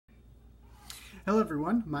Hello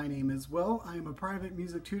everyone, my name is Will. I am a private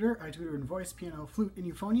music tutor. I tutor in voice, piano, flute,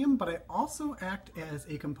 and euphonium, but I also act as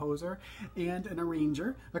a composer and an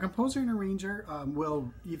arranger. A composer and arranger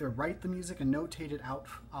will either write the music and notate it out,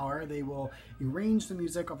 or they will arrange the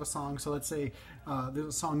music of a song. So let's say there's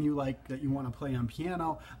a song you like that you want to play on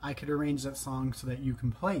piano. I could arrange that song so that you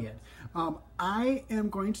can play it. I am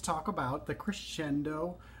going to talk about the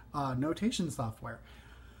Crescendo notation software.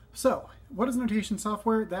 So, what is notation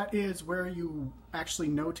software? That is where you actually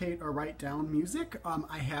notate or write down music.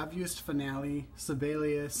 I have used Finale,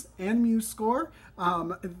 Sibelius, and MuseScore.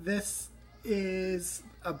 This is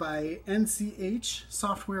by NCH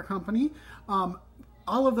software company.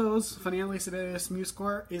 All of those, Finale, Sibelius,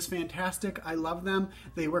 MuseScore, is fantastic. I love them.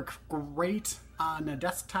 They work great on a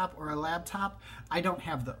desktop or a laptop. I don't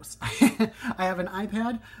have those. I have an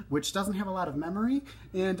iPad, which doesn't have a lot of memory,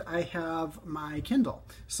 and I have my Kindle.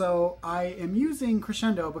 So I am using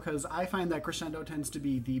Crescendo because I find that Crescendo tends to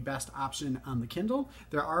be the best option on the Kindle.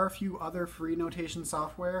 There are a few other free notation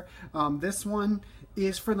software. This one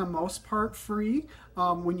is for the most part free.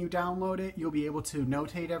 When you download it, you'll be able to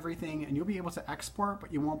notate everything and you'll be able to export,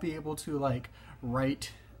 but you won't be able to like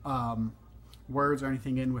write words or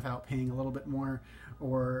anything in without paying a little bit more,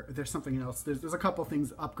 or there's something else. There's a couple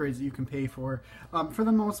things, upgrades that you can pay for. For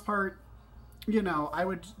the most part, you know,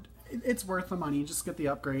 it's worth the money. Just get the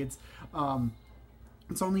upgrades.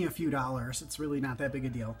 It's only a few dollars. It's really not that big a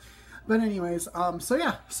deal. But anyways, so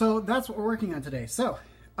yeah, so that's what we're working on today. So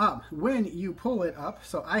when you pull it up,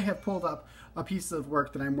 so I have pulled up a piece of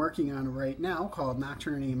work that I'm working on right now called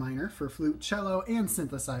Nocturne in A minor for flute, cello, and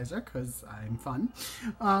synthesizer, because I'm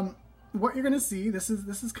fun. What you're going to see, this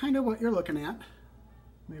is kind of what you're looking at.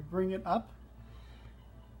 Let me bring it up.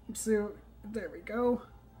 So there we go.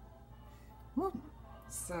 Whoop.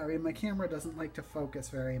 Sorry, my camera doesn't like to focus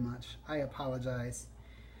very much. I apologize.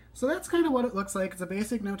 So that's kind of what it looks like. It's a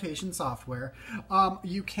basic notation software.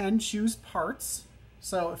 You can choose parts.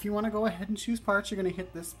 So if you want to go ahead and choose parts, you're going to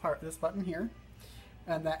hit this button here,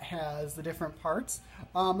 and that has the different parts.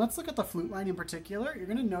 Let's look at the flute line in particular. You're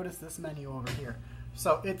going to notice this menu over here.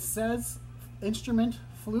 So it says instrument,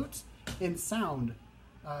 flute, and sound.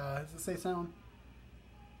 Does it say sound?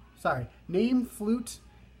 Sorry, name, flute,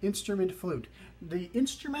 instrument, flute. The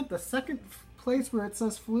instrument, the second place where it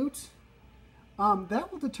says flute, that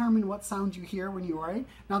will determine what sound you hear when you write.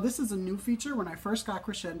 Now this is a new feature. When I first got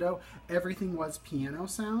Crescendo, everything was piano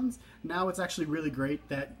sounds. Now it's actually really great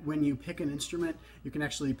that when you pick an instrument, you can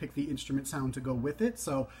actually pick the instrument sound to go with it.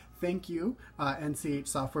 So thank you, NCH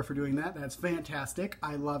software, for doing that. That's fantastic.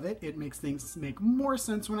 I love it. It makes things make more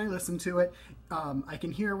sense when I listen to it. I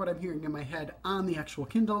can hear what I'm hearing in my head on the actual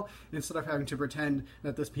Kindle instead of having to pretend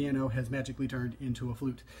that this piano has magically turned into a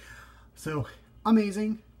flute. So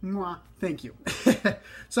amazing. Mwah. Thank you.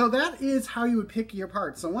 So that is how you would pick your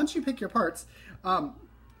parts. So once you pick your parts,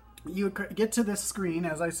 you would get to this screen.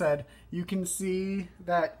 As I said, you can see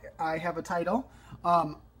that I have a title.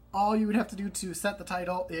 All you would have to do to set the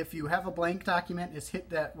title, if you have a blank document, is hit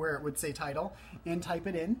that where it would say title and type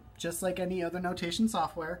it in, just like any other notation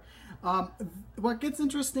software. What gets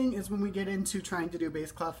interesting is when we get into trying to do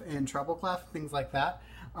bass clef and treble clef, things like that.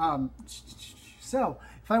 So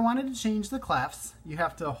if I wanted to change the clefs, you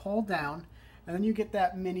have to hold down, and then you get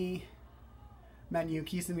that mini menu: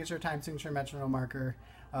 key signature, time signature, metronome marker,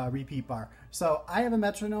 repeat bar. So I have a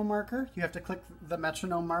metronome marker. You have to click the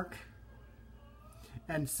metronome mark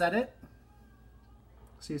and set it.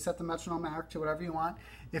 So you set the metronome mark to whatever you want.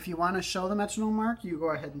 If you want to show the metronome mark, you go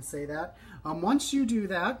ahead and say that. Once you do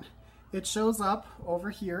that, it shows up over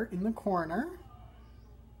here in the corner.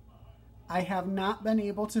 I have not been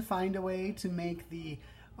able to find a way to make the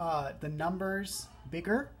numbers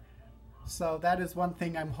bigger. So that is one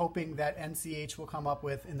thing I'm hoping that NCH will come up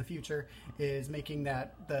with in the future, is making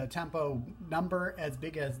that the tempo number as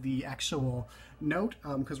big as the actual note,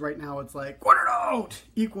 because right now it's like quarter note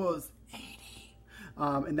equals 80.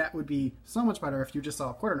 And that would be so much better if you just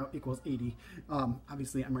saw quarter note equals 80.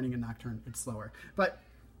 Obviously I'm running a nocturne, it's slower. But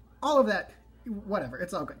all of that, whatever,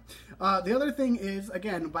 it's all good. The other thing is,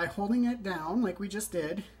 again, by holding it down like we just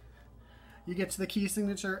did, you get to the key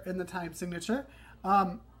signature and the time signature.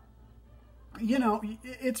 You know,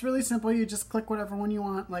 it's really simple. You just click whatever one you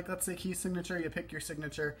want. Like, let's say key signature, you pick your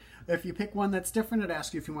signature. If you pick one that's different, it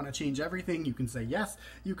asks you if you want to change everything. You can say yes,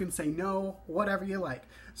 you can say no, whatever you like.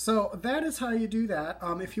 So that is how you do that.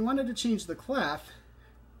 If you wanted to change the clef,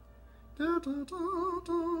 you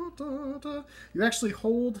actually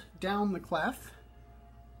hold down the clef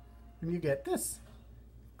and you get this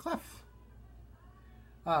clef.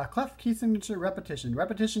 Clef, key signature, repetition.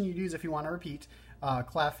 Repetition you'd use if you want to repeat.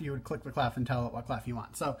 clef, you would click the clef and tell it what clef you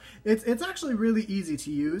want. So it's actually really easy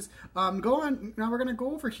to use. Go on, now we're going to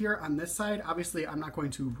go over here on this side. Obviously, I'm not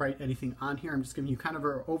going to write anything on here. I'm just giving you kind of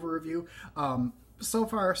an overview. So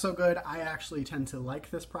far, so good. I actually tend to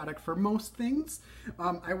like this product for most things.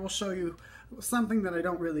 I will show you something that I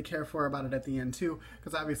don't really care for about it at the end too,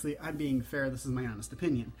 because obviously I'm being fair. This is my honest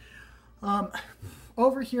opinion.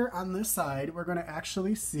 Over here on this side, we're going to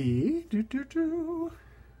actually see,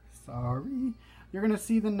 sorry, you're going to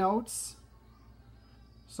see the notes.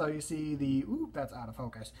 So you see the, ooh, that's out of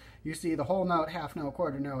focus. You see the whole note, half note,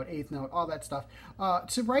 quarter note, eighth note, all that stuff.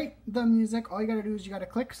 To write the music, all you got to do is you got to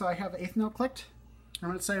click. So I have the eighth note clicked. I'm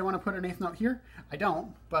going to say I want to put an eighth note here. I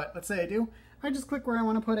don't, but let's say I do. I just click where I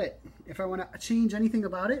want to put it. If I want to change anything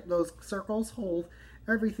about it, those circles hold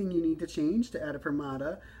everything you need to change to add a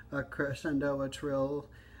fermata, a crescendo, a trill,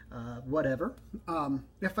 whatever.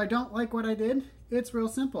 If I don't like what I did, it's real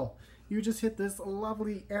simple. You just hit this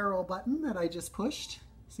lovely arrow button that I just pushed.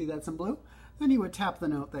 See that's in blue? Then you would tap the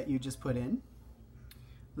note that you just put in.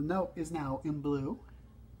 The note is now in blue.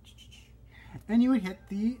 And you would hit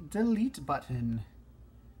the delete button.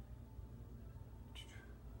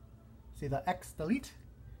 See the X delete?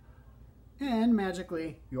 And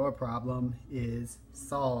magically, your problem is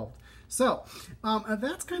solved. So,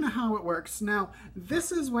 that's kind of how it works. Now,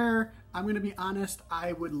 this is where, I'm going to be honest,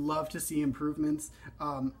 I would love to see improvements.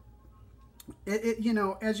 You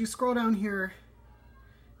know, as you scroll down here,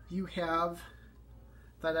 you have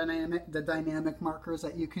the dynamic markers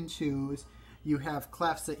that you can choose. You have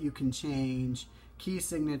clefs that you can change, key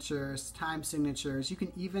signatures, time signatures. You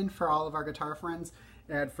can even, for all of our guitar friends,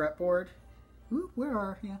 add fretboard. Ooh, where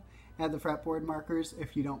are you? Add the fretboard markers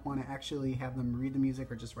if you don't want to actually have them read the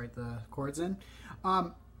music or just write the chords in.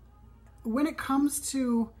 When it comes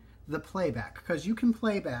to the playback, because you can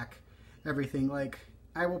play back everything, like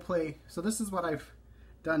I will play, so this is what I've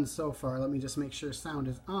done so far. Let me just make sure sound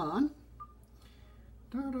is on.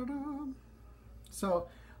 So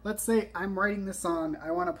let's say I'm writing this song,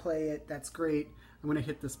 I want to play it, that's great. I'm going to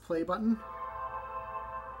hit this play button,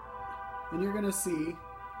 and you're going to see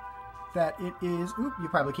that it is, oop, you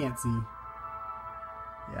probably can't see.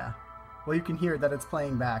 Yeah. Well, you can hear that it's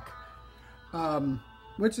playing back,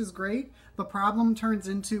 which is great. The problem turns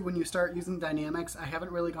into when you start using dynamics. I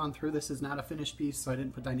haven't really gone through, this is not a finished piece, so I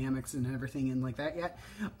didn't put dynamics and everything in like that yet.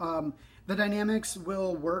 The dynamics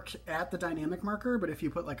will work at the dynamic marker, but if you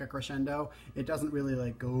put like a crescendo, it doesn't really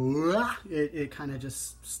like go, it kind of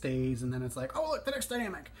just stays, and then it's like, oh look, the next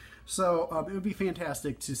dynamic. So it would be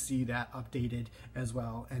fantastic to see that updated as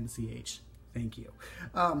well, NCH. Thank you.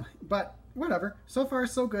 But whatever, so far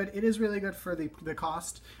so good. It is really good for the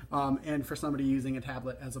cost and for somebody using a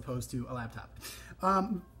tablet as opposed to a laptop.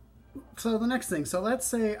 So the next thing, so let's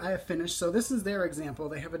say I have finished. So this is their example.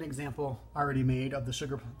 They have an example already made of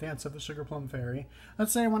the Dance of the Sugar Plum Fairy.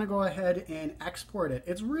 Let's say I want to go ahead and export it.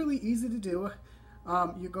 It's really easy to do.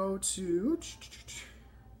 You go to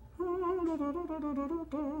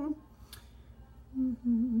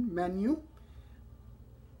menu,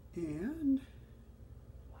 and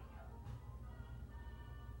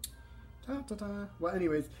well,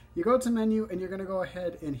 anyways, you go to menu and you're going to go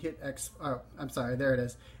ahead and hit there it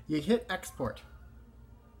is. You hit export.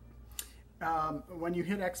 When you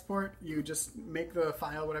hit export, you just make the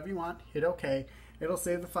file whatever you want, hit OK. It'll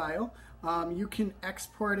save the file. You can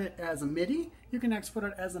export it as a MIDI, you can export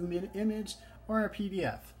it as an image or a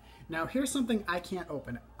PDF. Now here's something I can't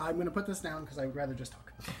open. I'm going to put this down because I'd rather just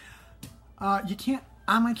talk. You can't,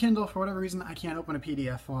 on my Kindle, for whatever reason, I can't open a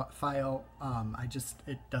PDF file.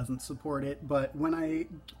 It doesn't support it. But when I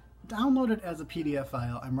download it as a PDF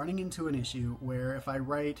file, I'm running into an issue where if I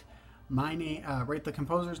write my name, write the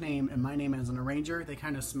composer's name and my name as an arranger, they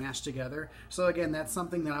kind of smash together. So again, that's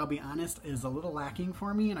something that I'll be honest is a little lacking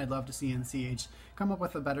for me, and I'd love to see NCH come up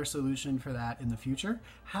with a better solution for that in the future.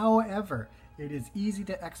 However, it is easy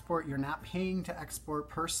to export. You're not paying to export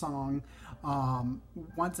per song.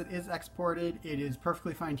 Once it is exported, it is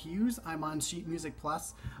perfectly fine to use. I'm on Sheet Music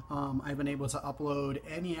Plus. I've been able to upload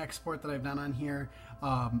any export that I've done on here.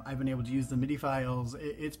 I've been able to use the MIDI files.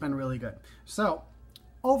 It's been really good. So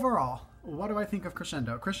overall, what do I think of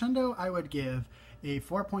Crescendo? Crescendo, I would give a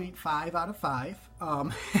 4.5 out of 5.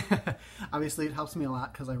 Obviously, it helps me a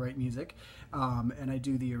lot because I write music and I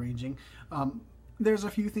do the arranging. There's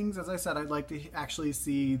a few things, as I said, I'd like to actually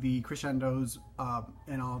see the crescendos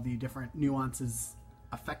and all the different nuances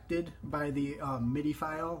affected by the MIDI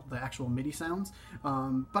file, the actual MIDI sounds.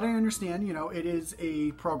 But I understand, you know, it is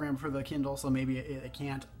a program for the Kindle, so maybe it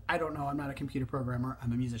can't. I don't know. I'm not a computer programmer.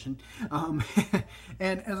 I'm a musician.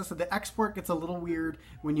 And as I said, the export gets a little weird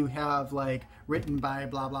when you have like written by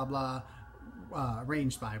blah, blah, blah,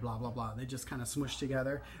 arranged by blah blah blah. They just kind of smush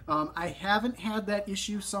together. I haven't had that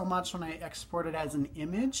issue so much when I export it as an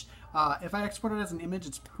image. If I export it as an image,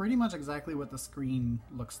 it's pretty much exactly what the screen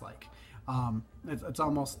looks like. It's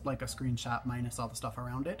almost like a screenshot minus all the stuff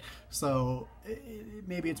around it. So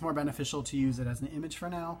maybe it's more beneficial to use it as an image for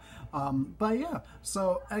now. But yeah,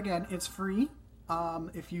 so again, it's free.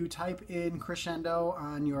 If you type in Crescendo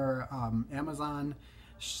on your Amazon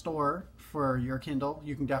store for your Kindle,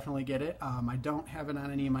 you can definitely get it. I don't have it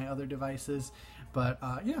on any of my other devices, but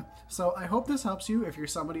yeah, so I hope this helps you if you're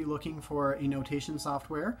somebody looking for a notation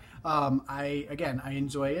software. I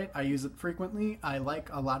enjoy it. I use it frequently. I like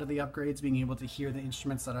a lot of the upgrades, being able to hear the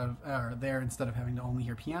instruments that are there instead of having to only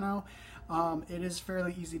hear piano. It is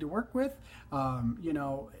fairly easy to work with. You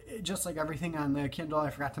know, just like everything on the Kindle, I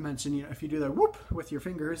forgot to mention, you know, if you do the whoop with your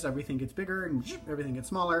fingers, everything gets bigger and everything gets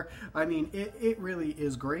smaller. I mean, it really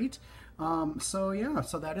is great. So yeah,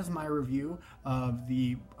 so that is my review of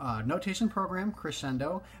the notation program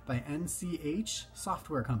Crescendo by NCH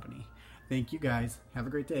Software Company. Thank you guys. Have a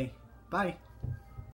great day. Bye.